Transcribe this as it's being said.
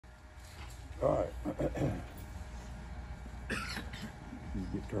All right.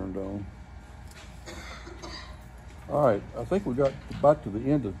 Get turned on. All right. I think we got about to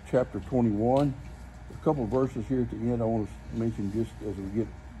the end of chapter 21. A couple of verses here at the end I want to mention just as we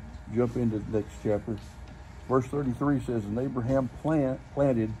jump into the next chapter. Verse 33 says, "And Abraham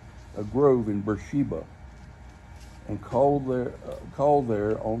planted a grove in Beersheba, and called there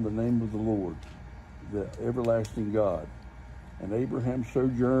on the name of the Lord, the everlasting God. And Abraham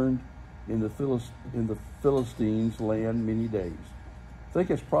sojourned in the Philistines' land many days." I think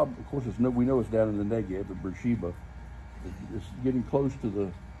it's probably, of course, we know it's down in the Negev, the Beersheba. It's getting close to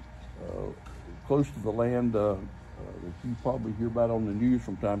the land that you probably hear about on the news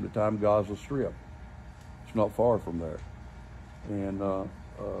from time to time, Gaza Strip. It's not far from there. And of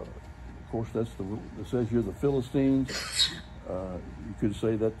course, it says here the Philistines. You could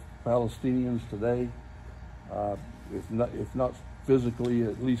say that Palestinians today, if not physically,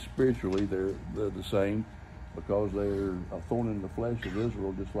 at least spiritually, they're the same, because they're a thorn in the flesh of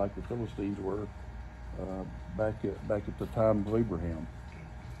Israel, just like the Philistines were back at the time of Abraham.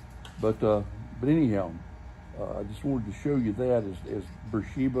 But anyhow, I just wanted to show you that as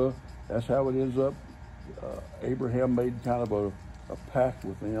Beersheba. That's how it ends up. Abraham made kind of a pact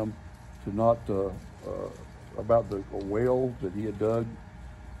with them to not about a well that he had dug,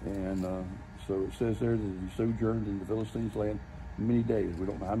 and so it says there that he sojourned in the Philistines' land many days. We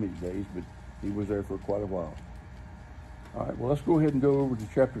don't know how many days, but he was there for quite a while. All right, well, let's go ahead and go over to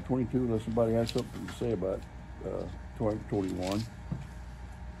chapter 22 unless somebody has something to say about 21.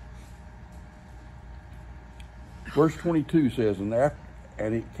 Verse 22 says, and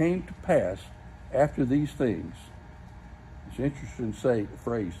it came to pass after these things. It's an interesting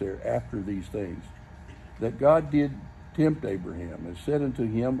phrase there, after these things, that God did tempt Abraham and said unto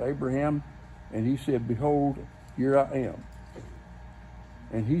him, Abraham, and he said, Behold, here I am.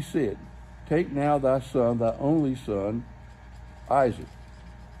 And he said, Take now thy son, thy only son, Isaac.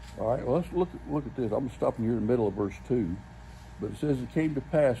 All right, well, let's look at this. I'm going to stop here in the middle of verse 2. But it says it came to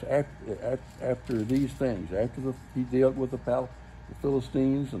pass after these things, after he dealt with the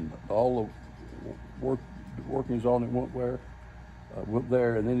Philistines and all the workings on it went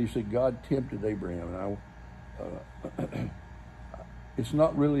there, and then he said God tempted Abraham. And it's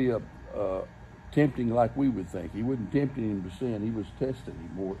not really tempting like we would think. He wasn't tempting him to sin. He was testing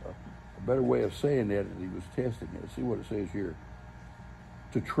him. More a better way of saying that is he was testing it. See what it says here: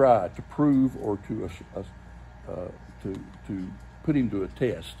 to try, to prove, or to put him to a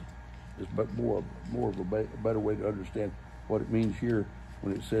test. Is but more of a better way to understand what it means here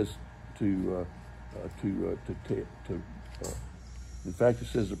when it says to in fact, it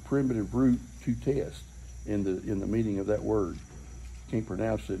says a primitive root, to test, in the meaning of that word. Can't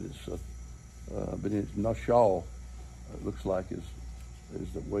pronounce it. It's but it's nashal. It looks like is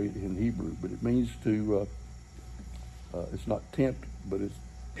the way in Hebrew, but it means to. It's not tempt, but it's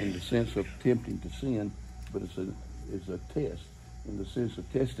in the sense of tempting to sin. But it's a test in the sense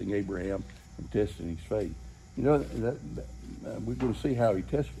of testing Abraham and testing his faith. You know that we're going to see how he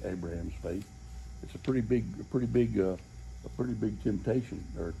tests Abraham's faith. It's a pretty big temptation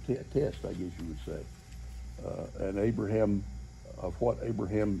or test, I guess you would say, and Abraham of what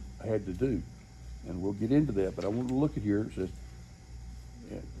Abraham had to do, and we'll get into that. But I want to look at here. It says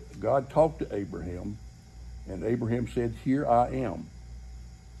God talked to Abraham, and Abraham said, "Here I am."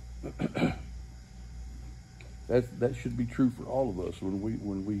 That should be true for all of us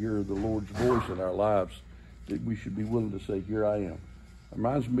when we hear the Lord's voice in our lives. That we should be willing to say, "Here I am." It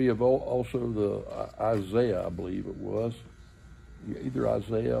reminds me of also the Isaiah, I believe it was, either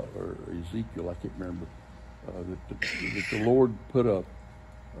Isaiah or Ezekiel, I can't remember, that the Lord put up.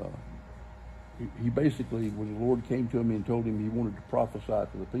 He basically, when the Lord came to him and told him he wanted to prophesy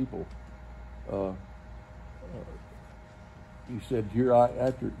to the people, he said,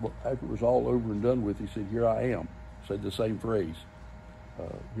 after it was all over and done with, he said, "Here I am." Said the same phrase,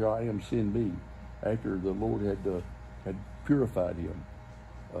 "Here I am, send me." After the Lord had purified him.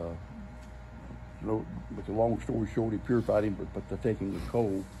 With a long story short, he purified him, but taking the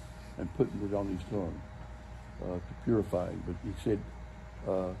coal and putting it on his tongue to purify him. But he said,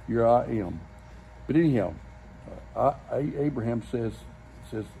 "Here I am." But anyhow, Abraham says,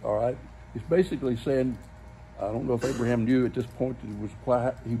 all right. He's basically saying, I don't know if Abraham knew at this point that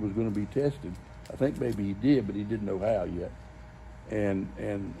he was going to be tested. I think maybe he did, but he didn't know how yet. And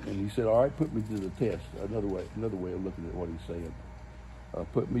he said, "All right, put me to the test." Another way of looking at what he's saying.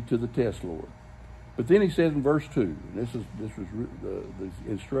 Put me to the test, Lord. But then he says in verse 2, and this was the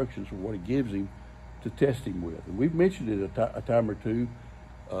instructions for what he gives him to test him with. And we've mentioned it a time or two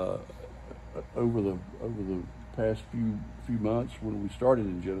over the past few months when we started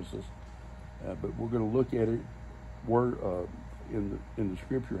in Genesis. but we're going to look at it where in the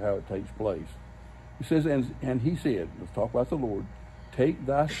scripture how it takes place. He says, and he said, let's talk about the Lord, take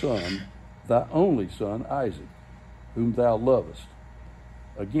thy son, thy only son, Isaac, whom thou lovest.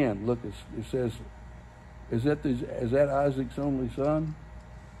 Again, look, it says, is that Isaac's only son?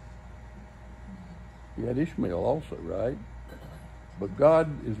 He had Ishmael also, right? But God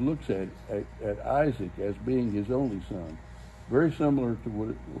looks at Isaac as being his only son. Very similar to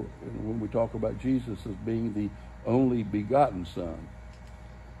when we talk about Jesus as being the only begotten son.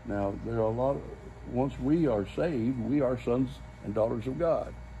 Now, there are once we are saved, we are sons and daughters of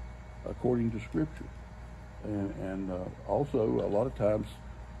God, according to Scripture. And also, a lot of times,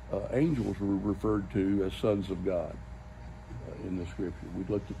 angels were referred to as sons of God in the Scripture. We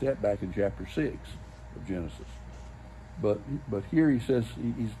looked at that back in chapter 6 of Genesis. But here he says,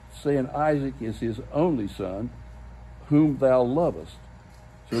 he's saying Isaac is his only son, whom thou lovest.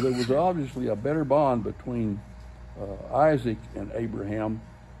 So there was obviously a better bond between Isaac and Abraham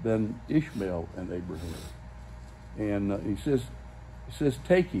than Ishmael and Abraham. And he says,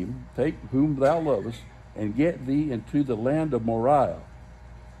 take whom thou lovest, and get thee into the land of Moriah,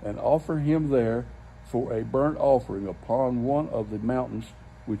 and offer him there for a burnt offering upon one of the mountains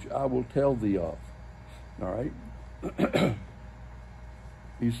which I will tell thee of. All right.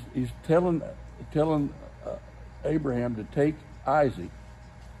 he's telling Abraham to take Isaac,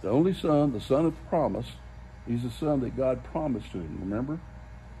 the only son, the son of promise. He's the son that God promised to him, remember?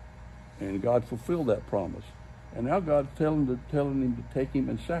 And God fulfilled that promise. And now God's telling him to take him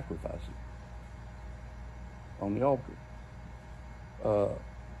and sacrifice him on the altar.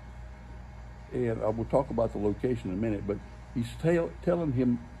 And I will talk about the location in a minute, but he's telling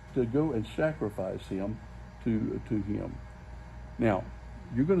him to go and sacrifice him to him. Now,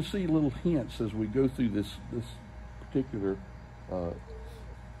 you're going to see little hints as we go through this particular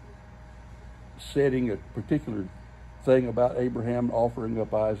setting, a particular thing about Abraham offering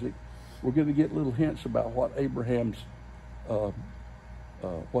up Isaac. We're going to get little hints about what Abraham believes.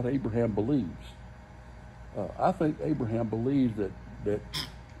 I think Abraham believed that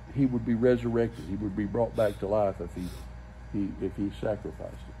he would be resurrected. He would be brought back to life if he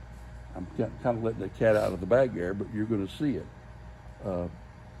sacrificed it. I'm kind of letting the cat out of the bag there, but you're going to see it. But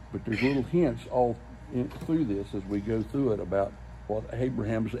there's little hints all through this as we go through it about what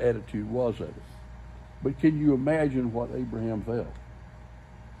Abraham's attitude was of it. But can you imagine what Abraham felt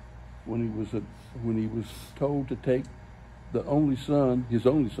when he was told to take the only son, his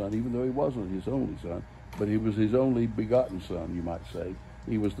only son, even though he wasn't his only son, but he was his only begotten son, you might say.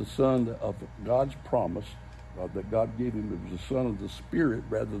 He was the son of God's promise that God gave him. It was the son of the Spirit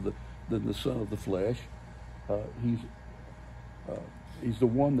rather than the son of the flesh. He's the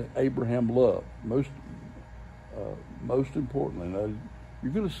one that Abraham loved most importantly. Now,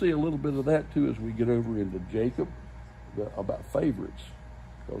 you're going to see a little bit of that too as we get over into Jacob about favorites,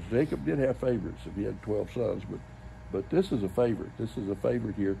 because Jacob did have favorites if he had 12 sons, but this is a favorite. This is a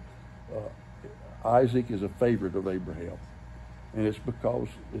favorite here. Isaac is a favorite of Abraham, and it's because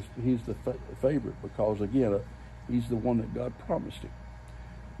he's the favorite because again he's the one that God promised him.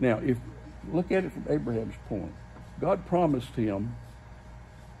 Now, if look at it from Abraham's point, God promised him.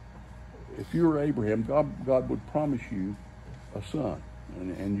 If you were Abraham, God would promise you a son,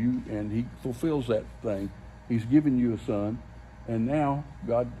 and he fulfills that thing. He's given you a son, and now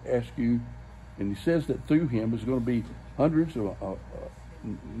God asks you, and he says that through him is going to be hundreds of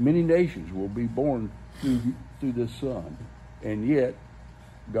many nations will be born through this son, and yet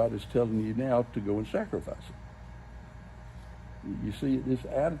God is telling you now to go and sacrifice it. You see, this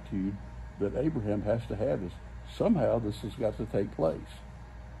attitude that Abraham has to have is somehow this has got to take place.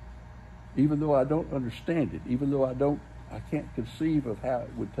 Even though I don't understand it, even though I can't conceive of how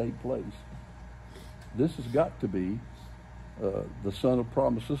it would take place, this has got to be the son of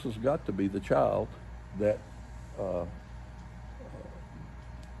promise. This has got to be the child that the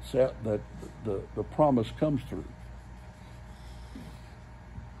promise comes through.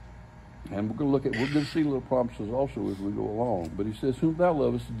 And we're going to see little promises also as we go along. But he says, whom thou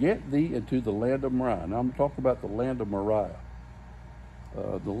lovest, get thee into the land of Moriah. Now I'm going to talk about the land of Moriah.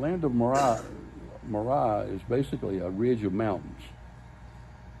 The land of Moriah is basically a ridge of mountains.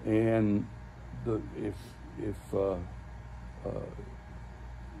 And if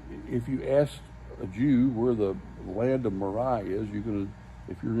you ask a Jew where the land of Moriah is,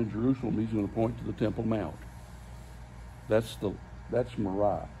 if you're in Jerusalem, he's going to point to the Temple Mount. That's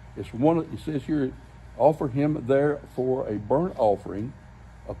Moriah. It says here, offer him there for a burnt offering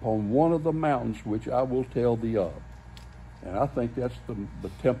upon one of the mountains which I will tell thee of. And I think that's the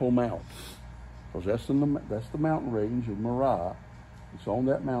Temple Mount, because that's the mountain range of Moriah. It's on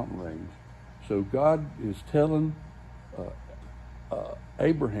that mountain range, so God is telling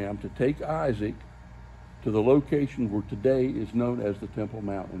Abraham to take Isaac to the location where today is known as the Temple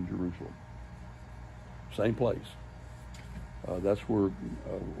Mount in Jerusalem. Same place. That's where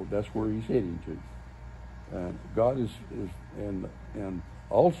he's heading to. God is and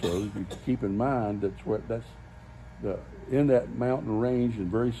also you keep in mind in that mountain range,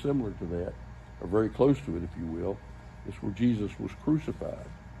 and very similar to that, or very close to it, if you will, is where Jesus was crucified.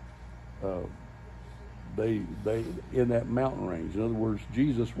 They in that mountain range. In other words,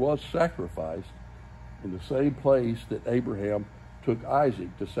 Jesus was sacrificed in the same place that Abraham took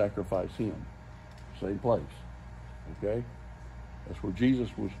Isaac to sacrifice him. Same place. Okay? That's where Jesus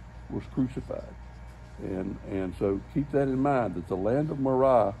was crucified. And so keep that in mind, that the land of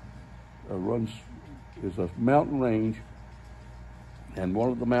Moriah is a mountain range, and one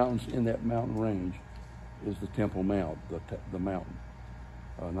of the mountains in that mountain range is the Temple Mount, the mountain.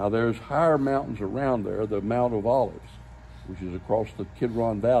 Now there's higher mountains around there, the Mount of Olives, which is across the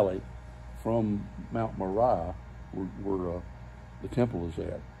Kidron Valley from Mount Moriah, where the temple is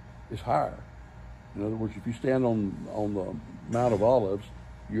at. It's higher. In other words, if you stand on the Mount of Olives,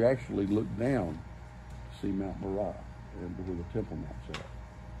 you actually look down to see Mount Moriah and where the Temple Mount's at.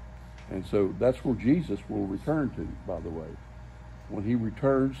 And so that's where Jesus will return to, by the way. When he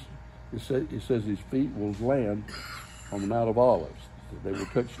returns, it says his feet will land on the Mount of Olives. They will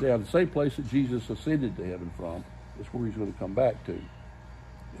touch down. The same place that Jesus ascended to heaven from is where he's going to come back to,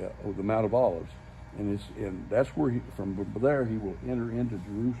 the Mount of Olives. And that's where from there he will enter into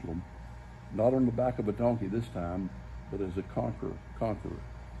Jerusalem, not on the back of a donkey this time, but as a conqueror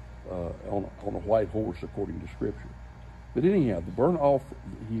on a white horse, according to Scripture. But anyhow, the burnt offering,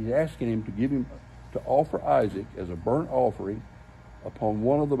 he's asking him to offer Isaac as a burnt offering upon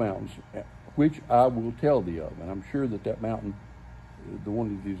one of the mountains, which I will tell thee of. And I'm sure that mountain, the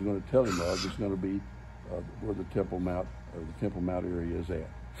one that he's going to tell him of, is going to be where the Temple Mount, or the Temple Mount area is at.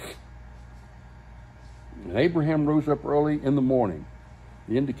 And Abraham rose up early in the morning.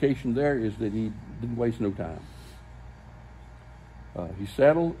 The indication there is that he didn't waste no time. He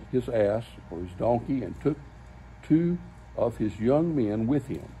saddled his ass or his donkey and took 2 of his young men with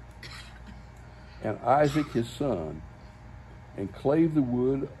him, and Isaac his son, and clave the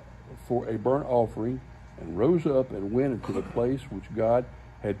wood for a burnt offering, and rose up and went into the place which God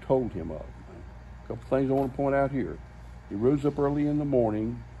had told him of. A couple things I want to point out here. He rose up early in the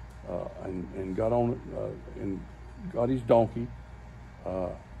morning and got on and got his donkey,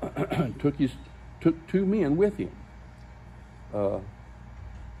 took 2 men with him.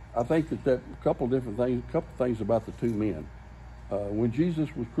 I think that a couple things about the 2 men. When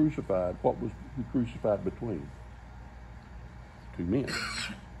Jesus was crucified, what was he crucified between? 2 men.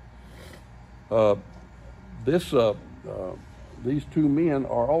 These 2 men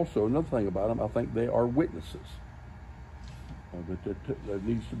are also, another thing about them, I think they are witnesses. There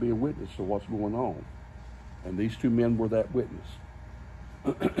needs to be a witness to what's going on. And these 2 men were that witness.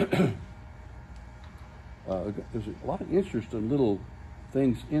 There's a lot of interesting little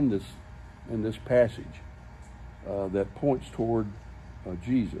things in this passage that points toward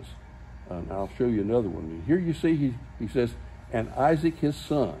Jesus. And I'll show you another one. Here you see he says, and Isaac his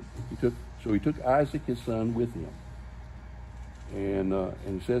son. He took Isaac his son with him. And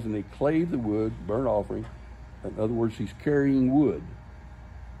it says, and he clave the wood, burnt offering. In other words, he's carrying wood.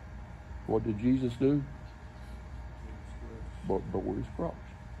 What did Jesus do? But where his cross.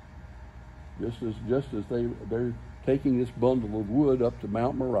 Just as they're taking this bundle of wood up to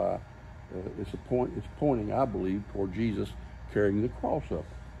Mount Moriah, it's pointing, I believe, toward Jesus carrying the cross up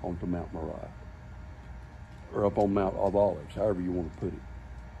onto Mount Moriah, or up on Mount of Olives, however you want to put it.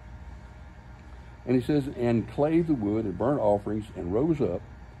 And he says, and clave the wood and burnt offerings, and rose up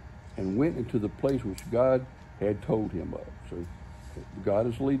and went into the place which God had told him of. So God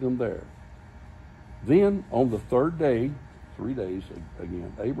is leading them there. Then on the 3rd day, 3 days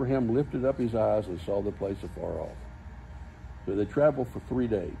again, Abraham lifted up his eyes and saw the place afar off. So they traveled for 3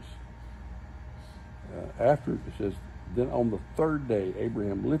 days. After, it says, then on the 3rd day,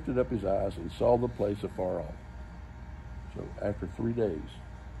 Abraham lifted up his eyes and saw the place afar off. So after 3 days,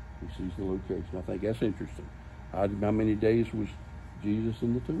 he sees the location. I think that's interesting. How many days was Jesus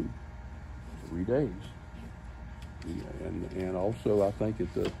in the tomb? 3 days. And also, I think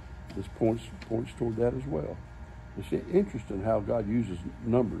that this points toward that as well. It's interesting how God uses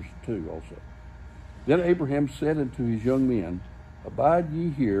numbers too also. Then Abraham said unto his young men, abide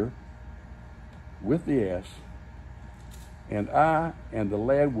ye here with the ass, and I and the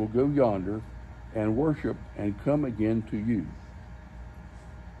lad will go yonder and worship and come again to you.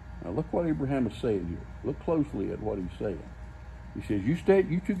 Now look what Abraham is saying here. Look closely at what he's saying. He says,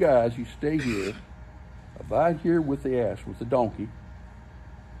 you two guys, you stay here, abide here with the ass, with the donkey,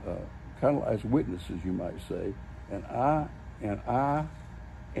 kind of as witnesses, you might say, and I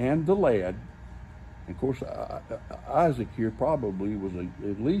and the lad. And of course, Isaac here probably was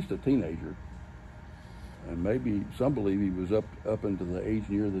at least a teenager, and maybe some believe he was up into the age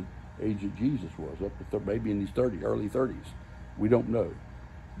near the age that Jesus was, up to maybe in his early 30s. We don't know,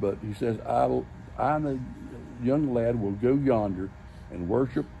 but he says, I and the young lad will go yonder and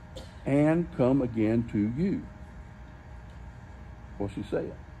worship and come again to you. What's he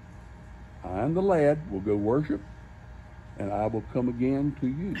saying? I and the lad will go worship and I will come again to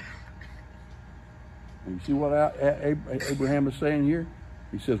you. And you see what Abraham is saying here?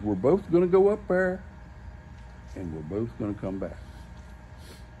 He says, we're both going to go up there and we're both going to come back.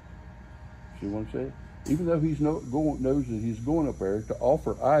 See what I'm saying? Even though he's knows that he's going up there to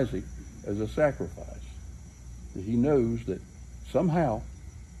offer Isaac as a sacrifice, that he knows that somehow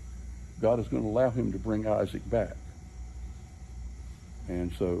God is going to allow him to bring Isaac back.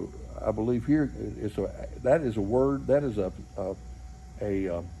 And so I believe here that is a word, that is a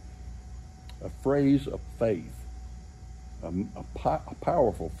phrase of faith, a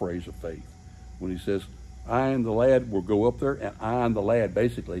powerful phrase of faith, when he says, I and the lad will go up there, and I and the lad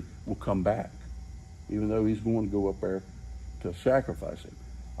basically will come back, even though he's going to go up there to sacrifice him.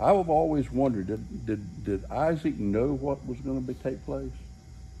 I have always wondered, did Isaac know what was going to take place?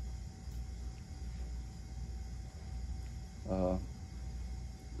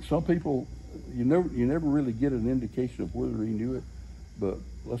 Some people, you never really get an indication of whether he knew it, but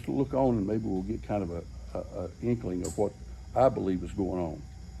let's look on and maybe we'll get kind of a inkling of what I believe is going on.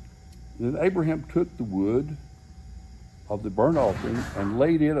 Then Abraham took the wood of the burnt offering and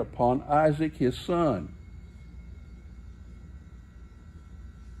laid it upon Isaac his son.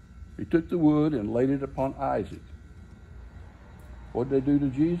 He took the wood and laid it upon Isaac. What did they do to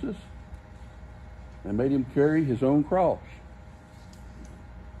Jesus? They made him carry his own cross.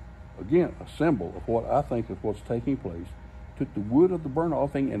 Again, a symbol of what I think is what's taking place. Took the wood of the burnt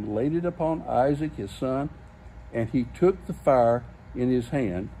offering and laid it upon Isaac his son, and he took the fire in his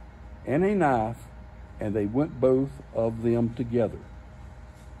hand and a knife, and they went both of them together.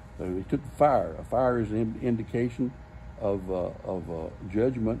 So he took the fire. A fire is an indication of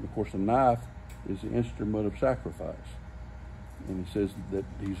judgment. Of course, the knife is the instrument of sacrifice. And he says that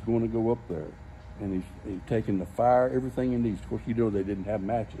he's going to go up there, and he's taking the fire, everything he needs. Of course, they didn't have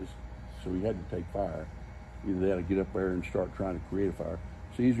matches, so he had to take fire. Either they had to get up there and start trying to create a fire.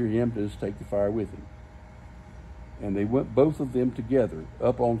 It's easier for him to just take the fire with him. And they went both of them together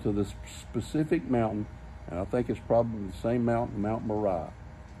up onto this specific mountain, and I think it's probably the same mountain, Mount Moriah,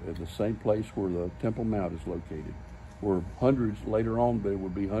 the same place where the Temple Mount is located, where hundreds, later on, there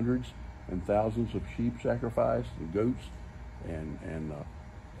would be hundreds and thousands of sheep sacrificed, and goats, and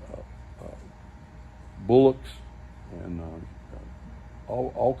bullocks, and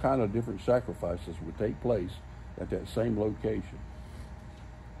all kind of different sacrifices would take place at that same location.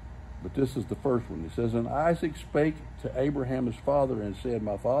 But this is the first one. It says, and Isaac spake to Abraham his father and said,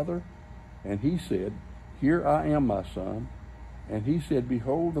 my father. And he said, here I am, my son. And he said,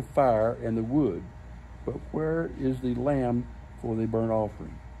 behold the fire and the wood, but where is the lamb for the burnt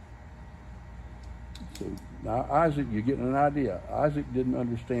offering? So now Isaac, you're getting an idea. Isaac didn't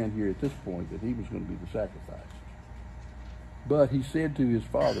understand here at this point that he was going to be the sacrifice. But he said to his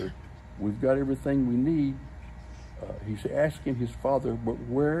father, we've got everything we need. He's asking his father, but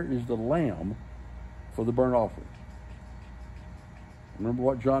where is the lamb for the burnt offering? Remember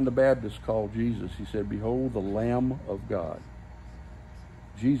what John the Baptist called Jesus. He said, behold the Lamb of God.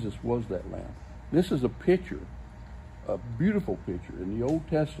 Jesus was that lamb. This is a picture, a beautiful picture in the Old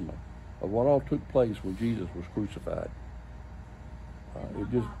Testament of what all took place when Jesus was crucified.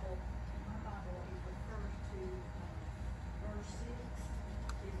 It just...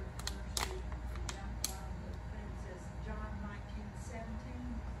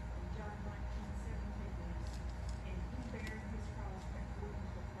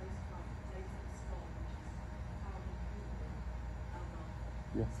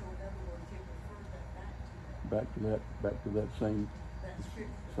 Yeah. So in other words, it referred that back to that same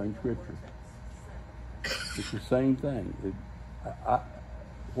scripture. That's It's the same thing.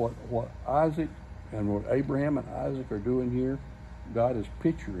 What Isaac and what Abraham and Isaac are doing here, God is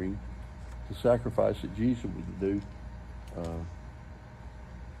picturing the sacrifice that Jesus would do,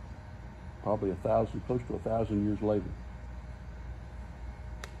 probably close to 1,000 years later.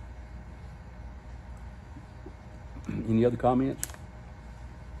 Any other comments?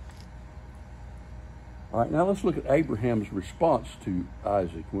 All right, now let's look at Abraham's response to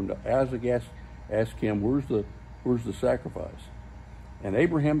Isaac. When Isaac asked him, where's the sacrifice? And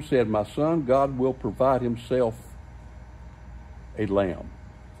Abraham said, my son, God will provide himself a lamb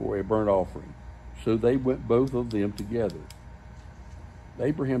for a burnt offering. So they went both of them together.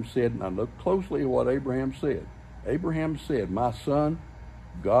 Abraham said, now look closely at what Abraham said. Abraham said, my son,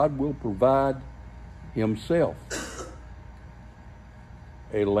 God will provide himself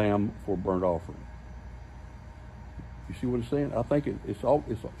a lamb for burnt offering. You see what it's saying? I think it's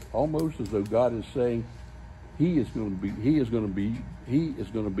almost as though God is saying he is going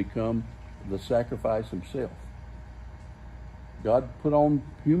to become the sacrifice himself. God put on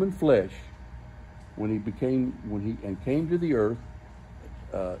human flesh when he came to the earth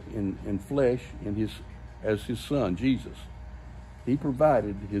in flesh as his son Jesus. He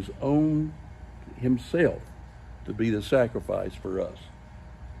provided his own himself to be the sacrifice for us.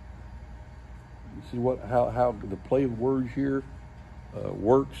 You see how the play of words here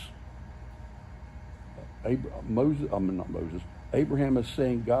works. Abraham is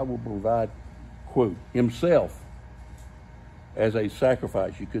saying God will provide, quote, himself as a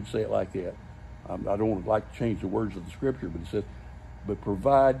sacrifice. You could say it like that. I don't like to change the words of the scripture, but it says, but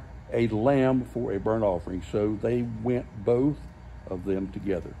provide a lamb for a burnt offering. So they went both of them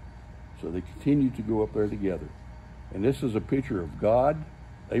together. So they continued to go up there together. And this is a picture of God.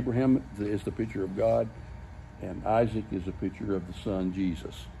 Abraham is the picture of God, and Isaac is a picture of the son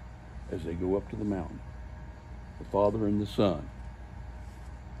Jesus as they go up to the mountain. The Father and the Son.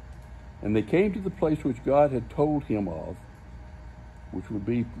 And they came to the place which God had told him of, which would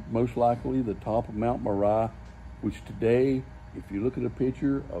be most likely the top of Mount Moriah, which today, if you look at a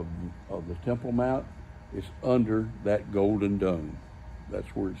picture of the Temple Mount, it's under that golden dome. That's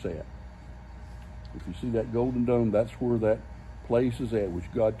where it's at. If you see that golden dome, that's where that place is at, which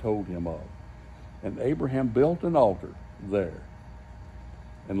God told him of. And Abraham built an altar there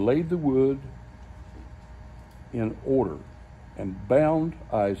and laid the wood in order and bound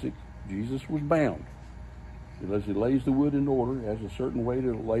Isaac. Jesus was bound. As he lays the wood in order, has a certain way that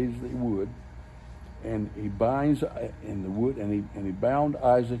it lays the wood, and he binds in the wood, and he bound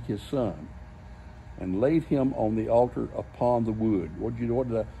Isaac his son, and laid him on the altar upon the wood. What did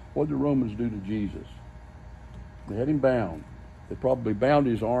the Romans do to Jesus? They had him bound. They probably bound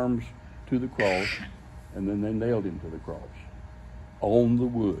his arms to the cross, and then they nailed him to the cross on the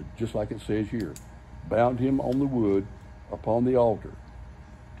wood, just like it says here. Bound him on the wood upon the altar.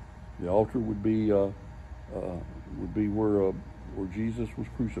 The altar would be where Jesus was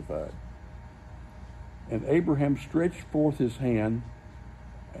crucified. And Abraham stretched forth his hand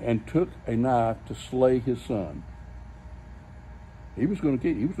and took a knife to slay his son. He was going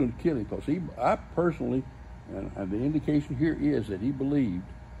to kill him because I personally, and the indication here is that he believed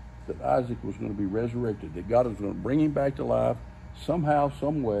that Isaac was going to be resurrected, that God was going to bring him back to life somehow,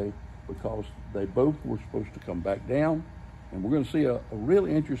 some way, because they both were supposed to come back down. And we're going to see a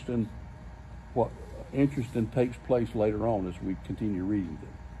really interesting takes place later on as we continue reading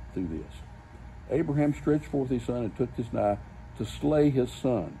through this. Abraham stretched forth his son and took his knife to slay his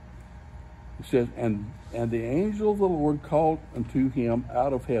son. It says, and the angel of the Lord called unto him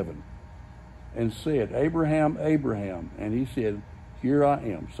out of heaven and said, Abraham, Abraham. And he said, here I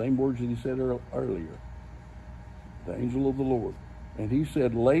am. Same words that he said earlier. The angel of the Lord. And he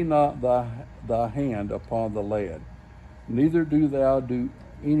said, lay not thy hand upon the lad, neither do thou do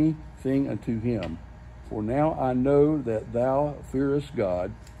anything unto him. For now I know that thou fearest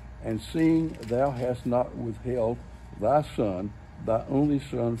God, and seeing thou hast not withheld thy son, thy only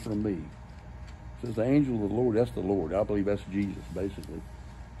son, from me. It says the angel of the Lord, that's the Lord. I believe that's Jesus, basically,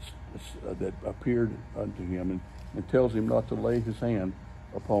 that appeared unto him and tells him not to lay his hand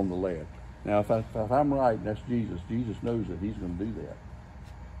upon the lad. Now, if I'm right, and that's Jesus. Jesus knows that he's going to do that.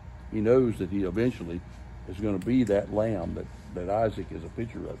 He knows that he eventually is going to be that lamb that Isaac is a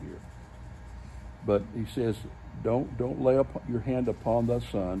picture of here. But he says, don't lay up your hand upon thy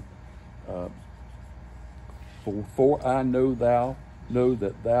son, for I know that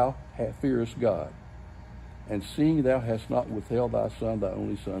thou fearest God, and seeing thou hast not withheld thy son, thy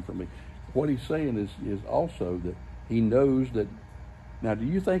only son, from me. What he's saying is also that he knows that. Now, do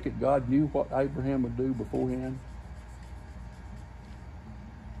you think that God knew what Abraham would do beforehand?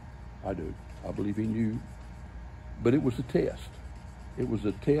 I do. I believe he knew. But it was a test. It was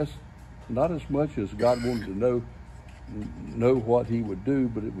a test, not as much as God wanted to know what he would do,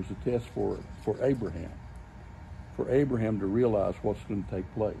 but it was a test for Abraham. For Abraham to realize what's going to take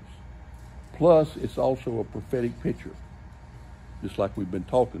place. Plus, it's also a prophetic picture, just like we've been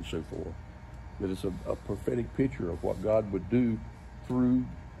talking so far. That it's a prophetic picture of what God would do through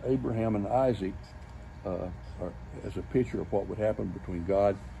Abraham and Isaac, as a picture of what would happen between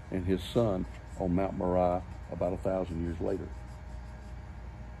God and his son on Mount Moriah about 1,000 years later.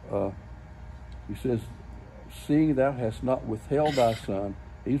 He says, seeing thou hast not withheld thy son,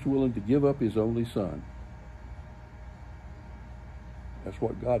 he's willing to give up his only son. That's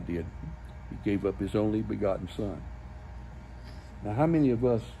what God did. He gave up his only begotten son. Now, how many of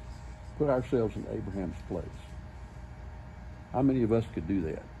us put ourselves in Abraham's place? How many of us could do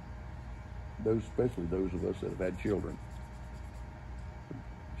that? Those, especially those of us that have had children.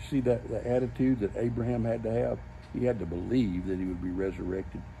 See that the attitude that Abraham had to have? He had to believe that he would be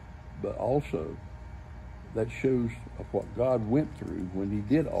resurrected, but also that shows of what God went through when he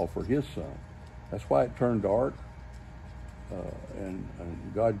did offer his son. That's why it turned dark, and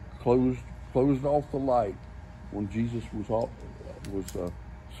God closed off the light when Jesus was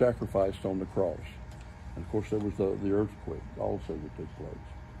sacrificed on the cross. And of course, there was the earthquake also that took place.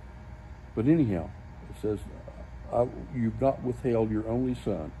 But anyhow, it says, you've not withheld your only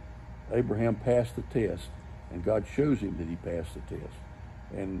son. Abraham passed the test, and God shows him that he passed the test.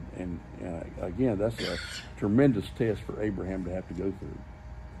 And again, that's a tremendous test for Abraham to have to go through.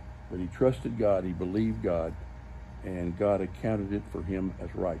 But he trusted God, he believed God, and God accounted it for him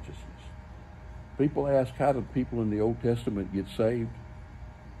as righteousness. People ask, how did people in the Old Testament get saved?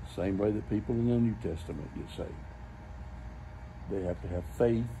 The same way that people in the New Testament get saved. They have to have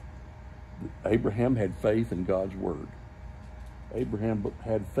faith. Abraham had faith in God's word. Abraham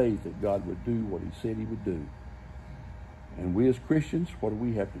had faith that God would do what he said he would do. And we as Christians, what do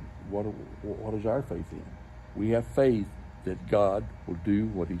we have to? What is our faith in? We have faith that God will do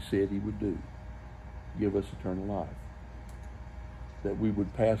what he said he would do. Give us eternal life. That we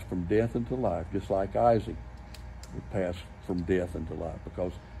would pass from death into life, just like Isaac would pass from death into life.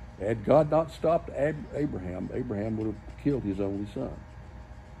 Because had God not stopped Abraham, Abraham would have killed his only son.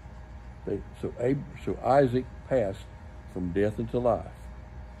 So Isaac passed from death into life,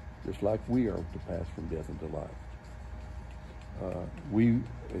 just like we are to pass from death into life. We,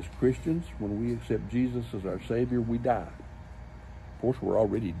 as Christians, when we accept Jesus as our Savior, we die. Of course, we're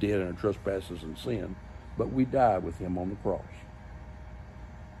already dead in our trespasses and sin, but we die with him on the cross.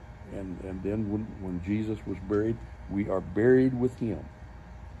 And then when Jesus was buried, we are buried with him.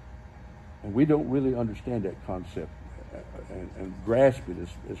 And we don't really understand that concept and grasp it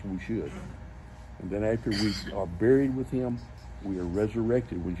as we should. And then after we are buried with him, we are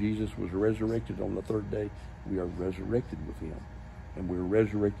resurrected. When Jesus was resurrected on the third day, we are resurrected with him. And we're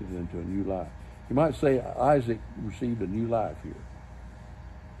resurrected into a new life. You might say Isaac received a new life here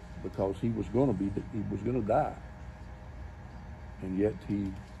because he was going to die. And yet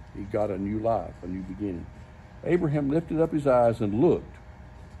he got a new life, a new beginning. Abraham lifted up his eyes and looked,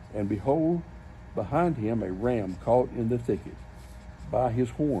 and behold, behind him a ram caught in the thicket by his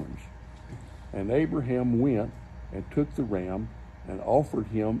horns. And Abraham went and took the ram and offered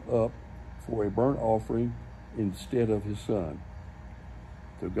him up for a burnt offering instead of his son.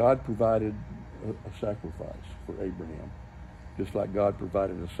 So God provided a sacrifice for Abraham, just like God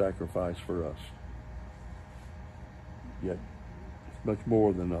provided a sacrifice for us. Yet it's much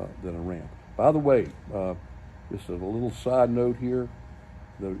more than a ram. By the way, just a little side note here.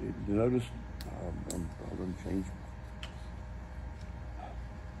 You notice, I'm going to change.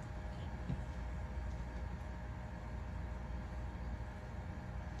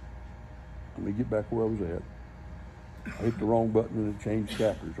 Let me get back where I was at. I hit the wrong button and it changed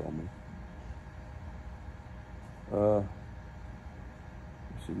chapters on me. Let's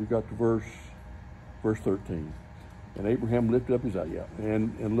see, we got to verse 13. And Abraham lifted up his eye,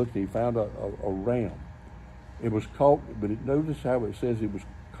 and looked, and he found a ram. It was caught, but notice how it says it was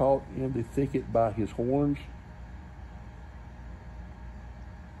caught in the thicket by his horns.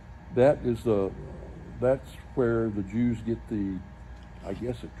 That's where the Jews get I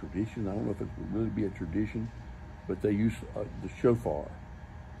guess a tradition. I don't know if it would really be a tradition, but they use the shofar,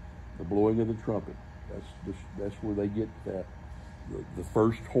 the blowing of the trumpet. That's where they get that. The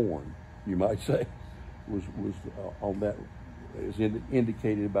first horn, you might say, was on that, is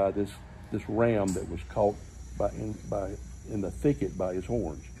indicated by this ram that was caught in the thicket by his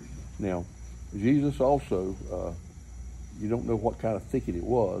horns. Now, Jesus also, you don't know what kind of thicket it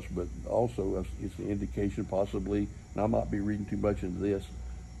was, but also it's an indication possibly, and I might be reading too much into this,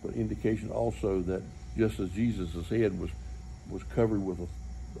 but indication also that just as Jesus' head was covered with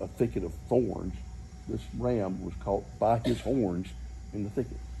a thicket of thorns, this ram was caught by his horns in the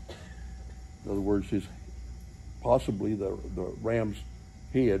thicket. In other words, possibly the ram's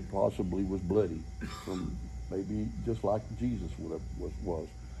head possibly was bloody, from maybe just like Jesus was.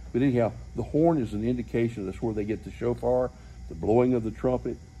 But anyhow, the horn is an indication. That's where they get the shofar, the blowing of the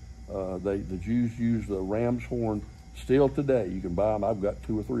trumpet. The Jews use the ram's horn still today. You can buy them. I've got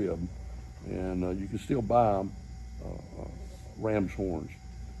 2 or 3 of them, and you can still buy them, ram's horns.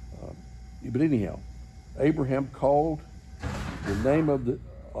 But anyhow, Abraham called the name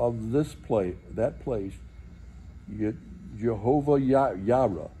of this place, that place, Jehovah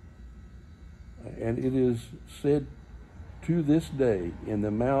Yireh, and it is said to this day, in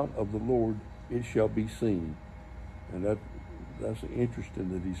the mount of the Lord it shall be seen. And that's interesting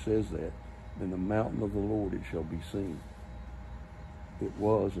that he says that. In the mountain of the Lord it shall be seen. It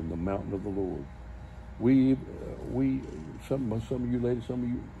was in the mountain of the Lord. Some of you ladies, some of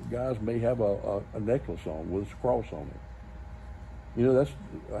you guys may have a necklace on with a cross on it. You know, that's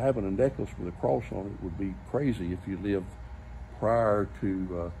having a necklace with a cross on it would be crazy if you lived prior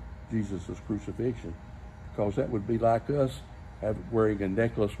to Jesus' crucifixion, because that would be like us wearing a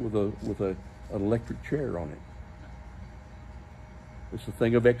necklace with an electric chair on it. It's a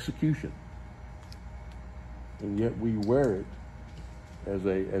thing of execution, and yet we wear it as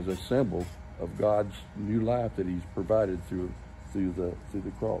a symbol of God's new life that He's provided through the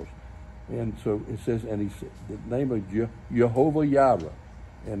cross. And so it says, and he said the name of Jehovah Yireh,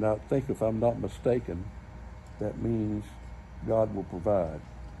 and I think, if I'm not mistaken, that means God will provide.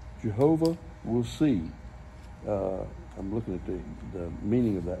 Jehovah will see. I'm looking at the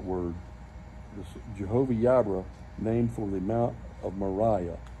meaning of that word. This Jehovah Yireh, named for the Mount of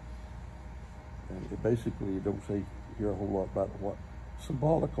Moriah. And it basically, it don't say here a whole lot about what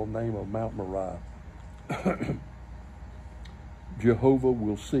symbolical name of Mount Moriah. Jehovah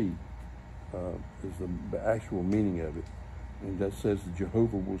will see is the actual meaning of it. And that says that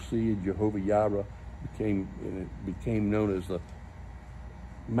Jehovah will see, and Jehovah Yireh became known as the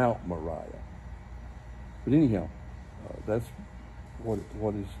Mount Moriah. But anyhow, that's what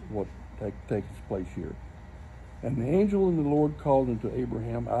takes place here. And the angel of the Lord called unto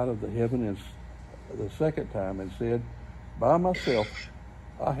Abraham out of the heaven the second time and said, By myself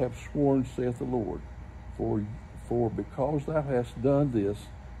I have sworn, saith the Lord, for because thou hast done this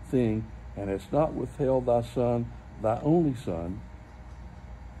thing, and hast not withheld thy son, thy only son,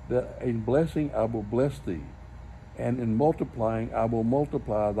 that in blessing I will bless thee, and in multiplying I will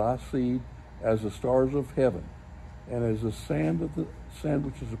multiply thy seed as the stars of heaven, and as the sand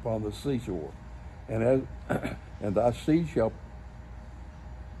which is upon the seashore, and thy seed shall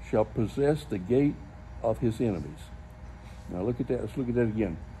possess the gate of his enemies. Now look at that. Let's look at that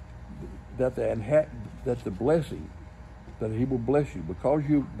again. That the blessing, that He will bless you because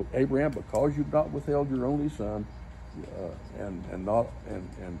Abraham, because you've not withheld your only son,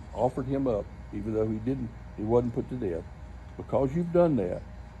 and offered him up, even though he wasn't put to death. Because you've done that,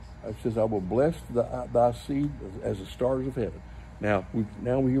 it says, I will bless thy seed as the stars of heaven. Now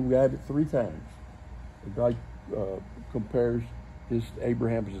we've got it 3 times. God compares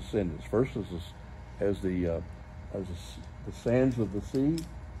Abraham's descendants. First as the sands of the sea,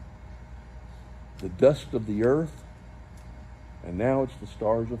 the dust of the earth, and now it's the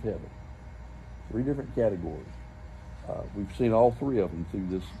stars of heaven. 3 different categories. We've seen all 3 of them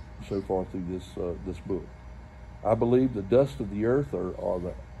so far through this book. I believe the dust of the earth are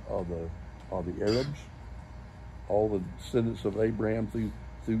the Arabs, all the descendants of Abraham through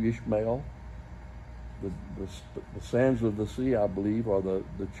Ishmael. The sands of the sea, I believe, are the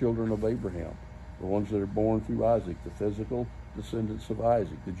children of Abraham, the ones that are born through Isaac, the physical descendants of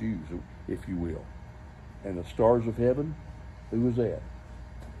Isaac, the Jews, if you will. And the stars of heaven, who is that?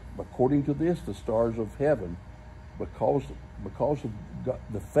 According to this, the stars of heaven, because of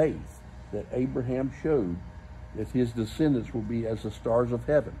the faith that Abraham showed, that his descendants will be as the stars of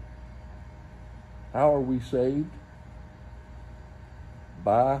heaven. How are we saved?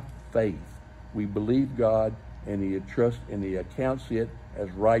 By faith. We believe God, and He accounts it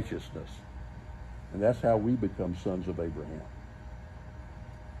as righteousness. And that's how we become sons of Abraham.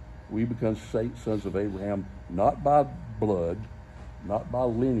 We become sons of Abraham not by blood, not by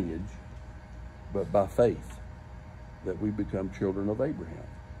lineage, but by faith, that we become children of Abraham.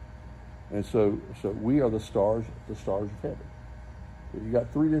 And so we are the stars of heaven. You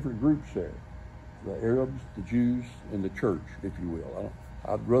got 3 different groups there: the Arabs, the Jews, and the church, if you will.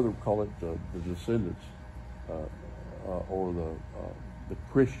 I'd rather call it the descendants or the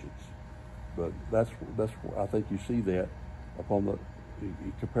Christians, but that's I think you see that upon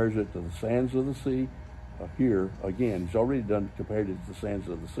he compares it to the sands of the sea. Here again, he's already compared it to the sands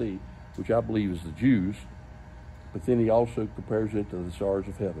of the sea, which I believe is the Jews, but then he also compares it to the stars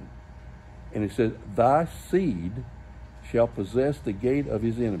of heaven. And he says, thy seed shall possess the gate of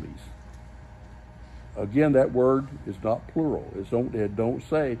his enemies. Again, that word is not plural. It don't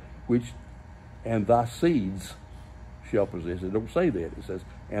say which, and thy seeds shall possess. It don't say that. It says,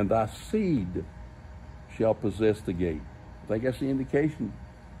 and thy seed shall possess the gate. I think that's the indication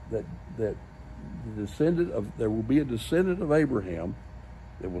that there will be a descendant of Abraham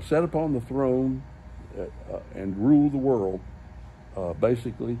that will sit upon the throne and rule the world.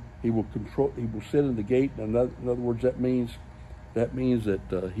 Basically, he will control. He will sit in the gate. In other words, that means that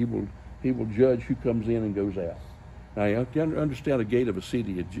he will judge who comes in and goes out. Now, you have to understand the gate of a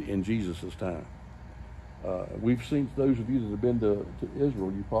city in Jesus' time. We've seen, those of you that have been to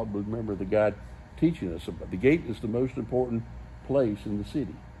Israel, you probably remember the guy teaching us about the gate is the most important place in the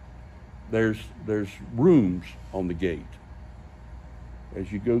city. There's rooms on the gate.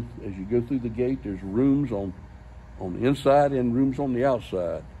 As you go through the gate, there's rooms on the inside and rooms on the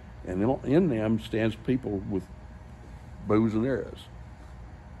outside, and in them stands people with bows and arrows.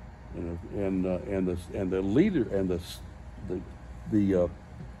 And the leader and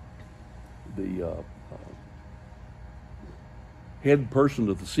the head person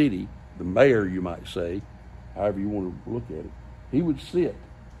of the city, the mayor, you might say, however you want to look at it, he would sit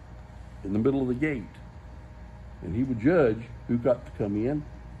in the middle of the gate, and he would judge who got to come in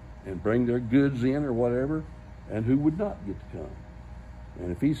and bring their goods in or whatever, and who would not get to come.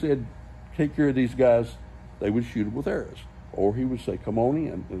 And if he said, take care of these guys, they would shoot them with arrows. Or he would say, come on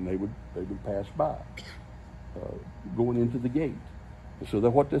in, and they would pass by, going into the gate. And so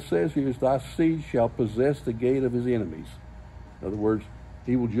that what this says here is, thy seed shall possess the gate of his enemies. In other words,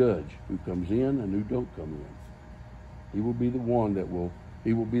 he will judge who comes in and who don't come in. He will be the one that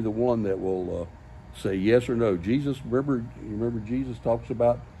will say yes or no. Jesus, remember Jesus talks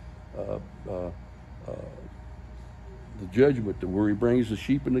about the judgment, where he brings the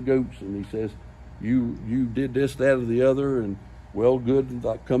sheep and the goats, and he says, you did this, that, or the other, and well, good,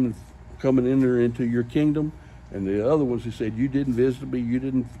 like coming enter into your kingdom. And the other ones, he said, you didn't visit me, you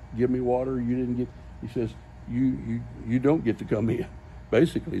didn't give me water, he says, you don't get to come in.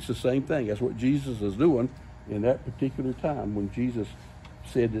 Basically, it's the same thing. That's what Jesus is doing in that particular time when Jesus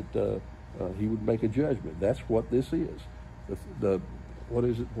said that he would make a judgment. That's what this is. What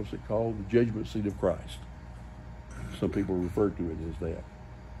is it? What's it called? The judgment seat of Christ. Some people refer to it as that.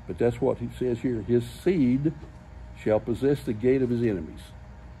 But that's what he says here. His seed shall possess the gate of his enemies.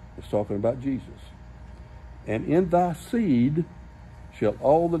 It's talking about Jesus. And in thy seed shall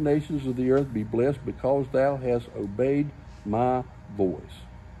all the nations of the earth be blessed, because thou hast obeyed my voice.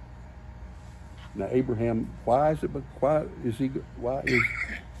 Now, Abraham, why is his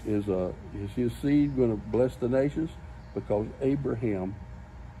seed going to bless the nations? Because Abraham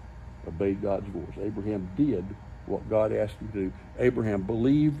obeyed God's voice. Abraham did what God asked him to do. Abraham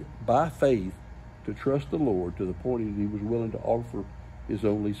believed by faith to trust the Lord to the point that he was willing to offer his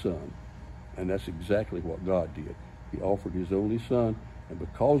only son. And that's exactly what God did. He offered his only son, and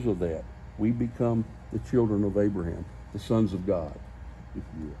because of that, we become the children of Abraham, the sons of God, if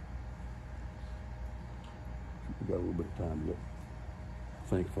you will. We've got a little bit of time yet. I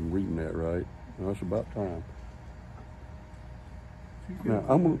think if I'm reading that right. No, it's about time. Now,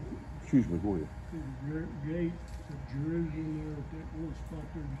 I'm going to, excuse me, go ahead. The gate of Jerusalem there, at that one spot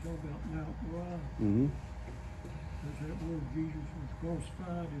there, you talk about Mount Moriah. Mm-hmm. Is that where Jesus was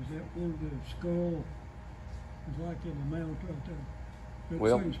crucified? Is that where the skull is, like in the mount right there?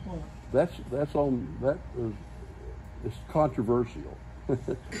 That same spot. It's controversial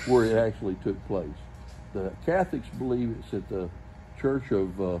where it actually took place. The Catholics believe it's at the church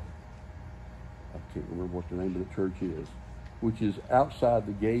of, I can't remember what the name of the church is, which is outside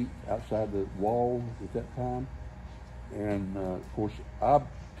the gate, outside the wall at that time. And of course, I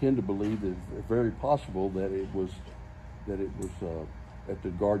tend to believe that it's very possible that it was at the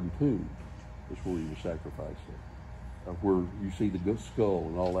Garden Tomb is where he was sacrificed at, where you see the good skull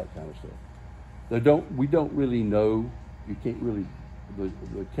and all that kind of stuff. We don't really know. You can't really.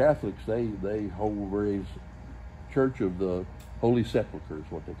 The Catholics, they hold various Church of the Holy Sepulchre is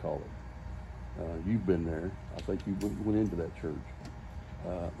what they call it. You've been there. I think you went into that church.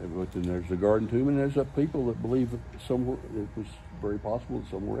 But then there's the Garden Tomb, and there's people that believe that somewhere it was very possible that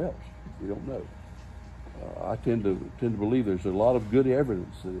somewhere else. We don't know. I tend to believe there's a lot of good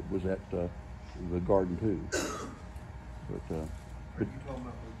evidence that it was at the Garden Tomb. But are you talking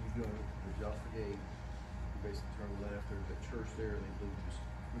about when you go to the Jaffa Gate? You basically turn left. There's a church there. They believe he was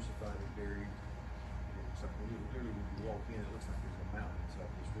crucified and buried. It's like when you walk in, it looks like there's a mountain inside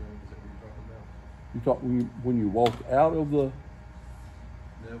this room. Is that what you're talking about? You talk when you walked out of the.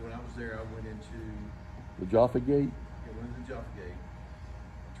 No, when I was there, I went into the Jaffa Gate. Yeah, went into the Jaffa Gate.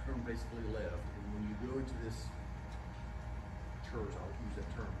 Turned basically left, and when you go into this church, I'll use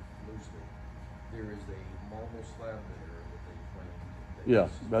that term loosely. There is a marble slab there that they claim. Yeah,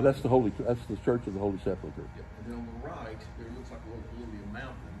 now that's the Church of the Holy Sepulchre. Yep. And then on the right, there looks like literally a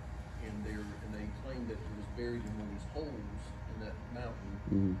mountain, and they claim that he was buried in one of these holes in that mountain.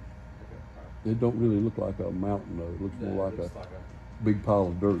 Mm-hmm. Okay. It don't really look like a mountain though. It looks more like like big pile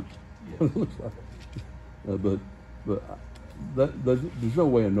of dirt. Yeah. It looks like. There's no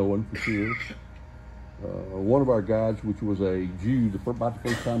way of knowing for sure. One of our guides, which was a Jew, about the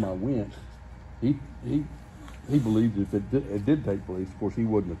first time I went, he believed if it did take place. Of course, he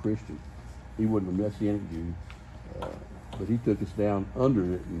wasn't a Christian. He wasn't a Messianic Jew. But he took us down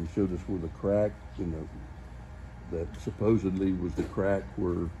under it and showed us where the crack, that supposedly was the crack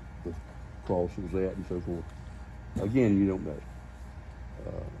where the cross was at and so forth. Again, you don't know.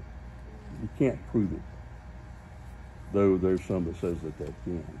 You can't prove it. Though there's some that says that can.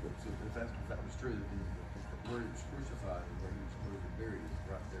 But. So if that was true, then where he was crucified and where he was supposedly buried is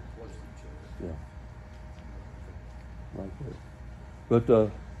right there close to each other. Yeah. Right there.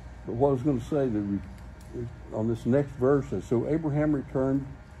 But what I was going to say on this next verse is, so Abraham returned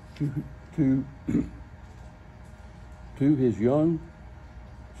to his young.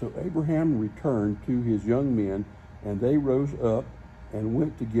 So Abraham returned to his young men, and they rose up and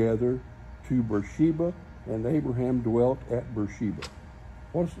went together to Beersheba, and Abraham dwelt at Beersheba.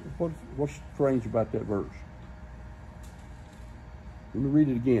 What's strange about that verse? Let me read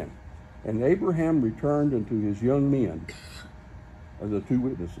it again. And Abraham returned unto his young men, the two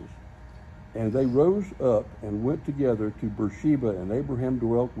witnesses, and they rose up and went together to Beersheba, and Abraham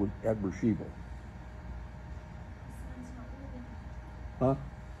dwelt at Beersheba. Huh?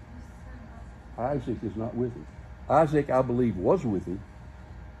 Isaac is not with him. Isaac, I believe, was with him.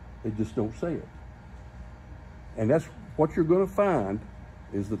 They just don't say it. And that's what you're going to find,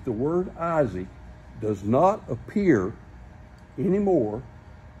 is that the word Isaac does not appear anymore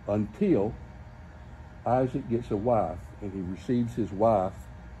until Isaac gets a wife and he receives his wife.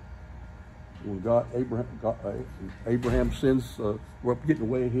 When Abraham sends, we're getting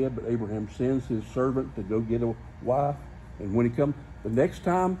way ahead, but Abraham sends his servant to go get a wife. And when he comes, the next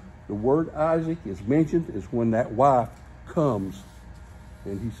time the word Isaac is mentioned is when that wife comes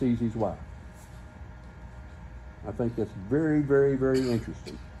and he sees his wife. I think that's very, very, very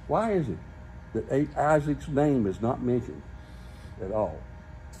interesting. Why is it that Isaac's name is not mentioned at all?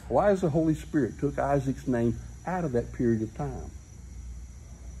 Why is the Holy Spirit took Isaac's name out of that period of time?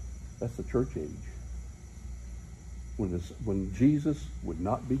 That's the church age. When Jesus would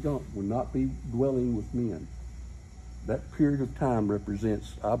not be dwelling with men. That period of time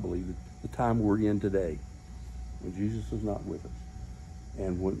represents, I believe, the time we're in today, when Jesus is not with us.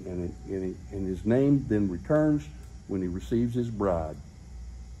 And his name then returns when he receives his bride.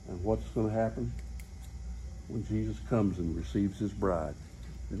 And what's going to happen? When Jesus comes and receives his bride,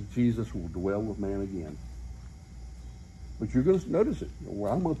 then Jesus will dwell with man again. But you're going to notice it.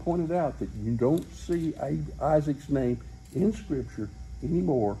 Well, I'm going to point it out that you don't see Isaac's name in Scripture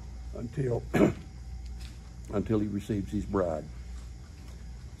anymore until he receives his bride.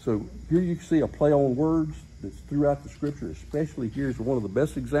 So here you see a play on words that's throughout the Scripture, especially here's one of the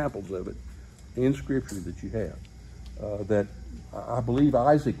best examples of it in Scripture that you have. That I believe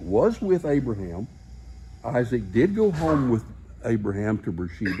Isaac was with Abraham. Isaac did go home with Abraham to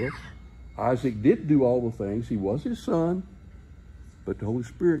Beersheba. Isaac did do all the things. He was his son, but the Holy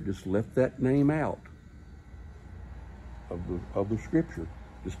Spirit just left that name out of the Scripture.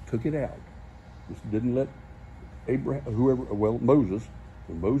 Just took it out. Just didn't let Moses,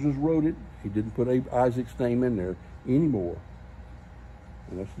 when Moses wrote it, he didn't put Isaac's name in there anymore.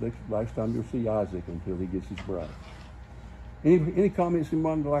 And that's the last time you'll see Isaac until he gets his bride. Any comments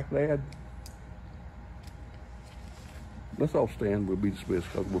anyone would like to add? Let's all stand. We'll be dismissed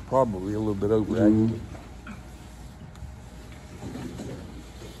because we're probably a little bit over actually.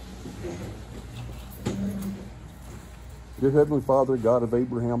 Dear Heavenly Father, God of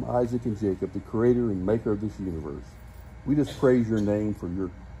Abraham, Isaac, and Jacob, the creator and maker of this universe, we just praise your name for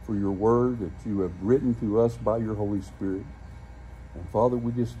your word that you have written to us by your Holy Spirit. And Father,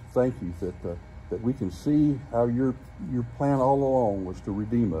 we just thank you that we can see how your plan all along was to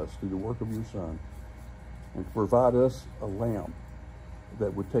redeem us through the work of your Son and to provide us a lamb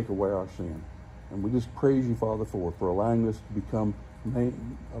that would take away our sin. And we just praise you, Father, for allowing us to become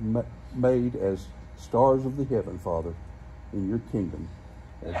made as stars of the heaven, Father, in your kingdom,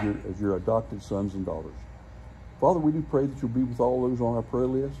 as your adopted sons and daughters. Father, we do pray that you'll be with all those on our prayer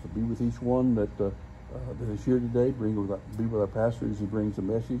list, to be with each one that is here today, be with our pastor as he brings the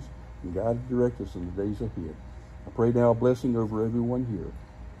message, and guide and direct us in the days ahead. I pray now a blessing over everyone here.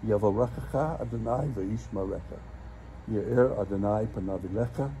 Yavarechecha Adonai v'yishmerecha. Ye'er Adonai panav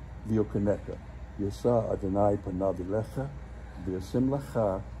elecha v'yochanecha. Yesa Adonai panav elecha v'yasim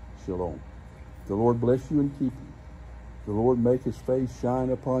lecha shalom. The Lord bless you and keep you. The Lord make his face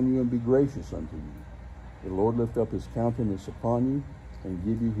shine upon you and be gracious unto you. The Lord lift up his countenance upon you and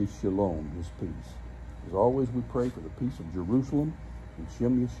give you his shalom, his peace. As always, we pray for the peace of Jerusalem in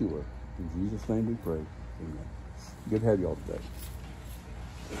Shem Yeshua. In Jesus' name we pray. Amen. Good to have you all today.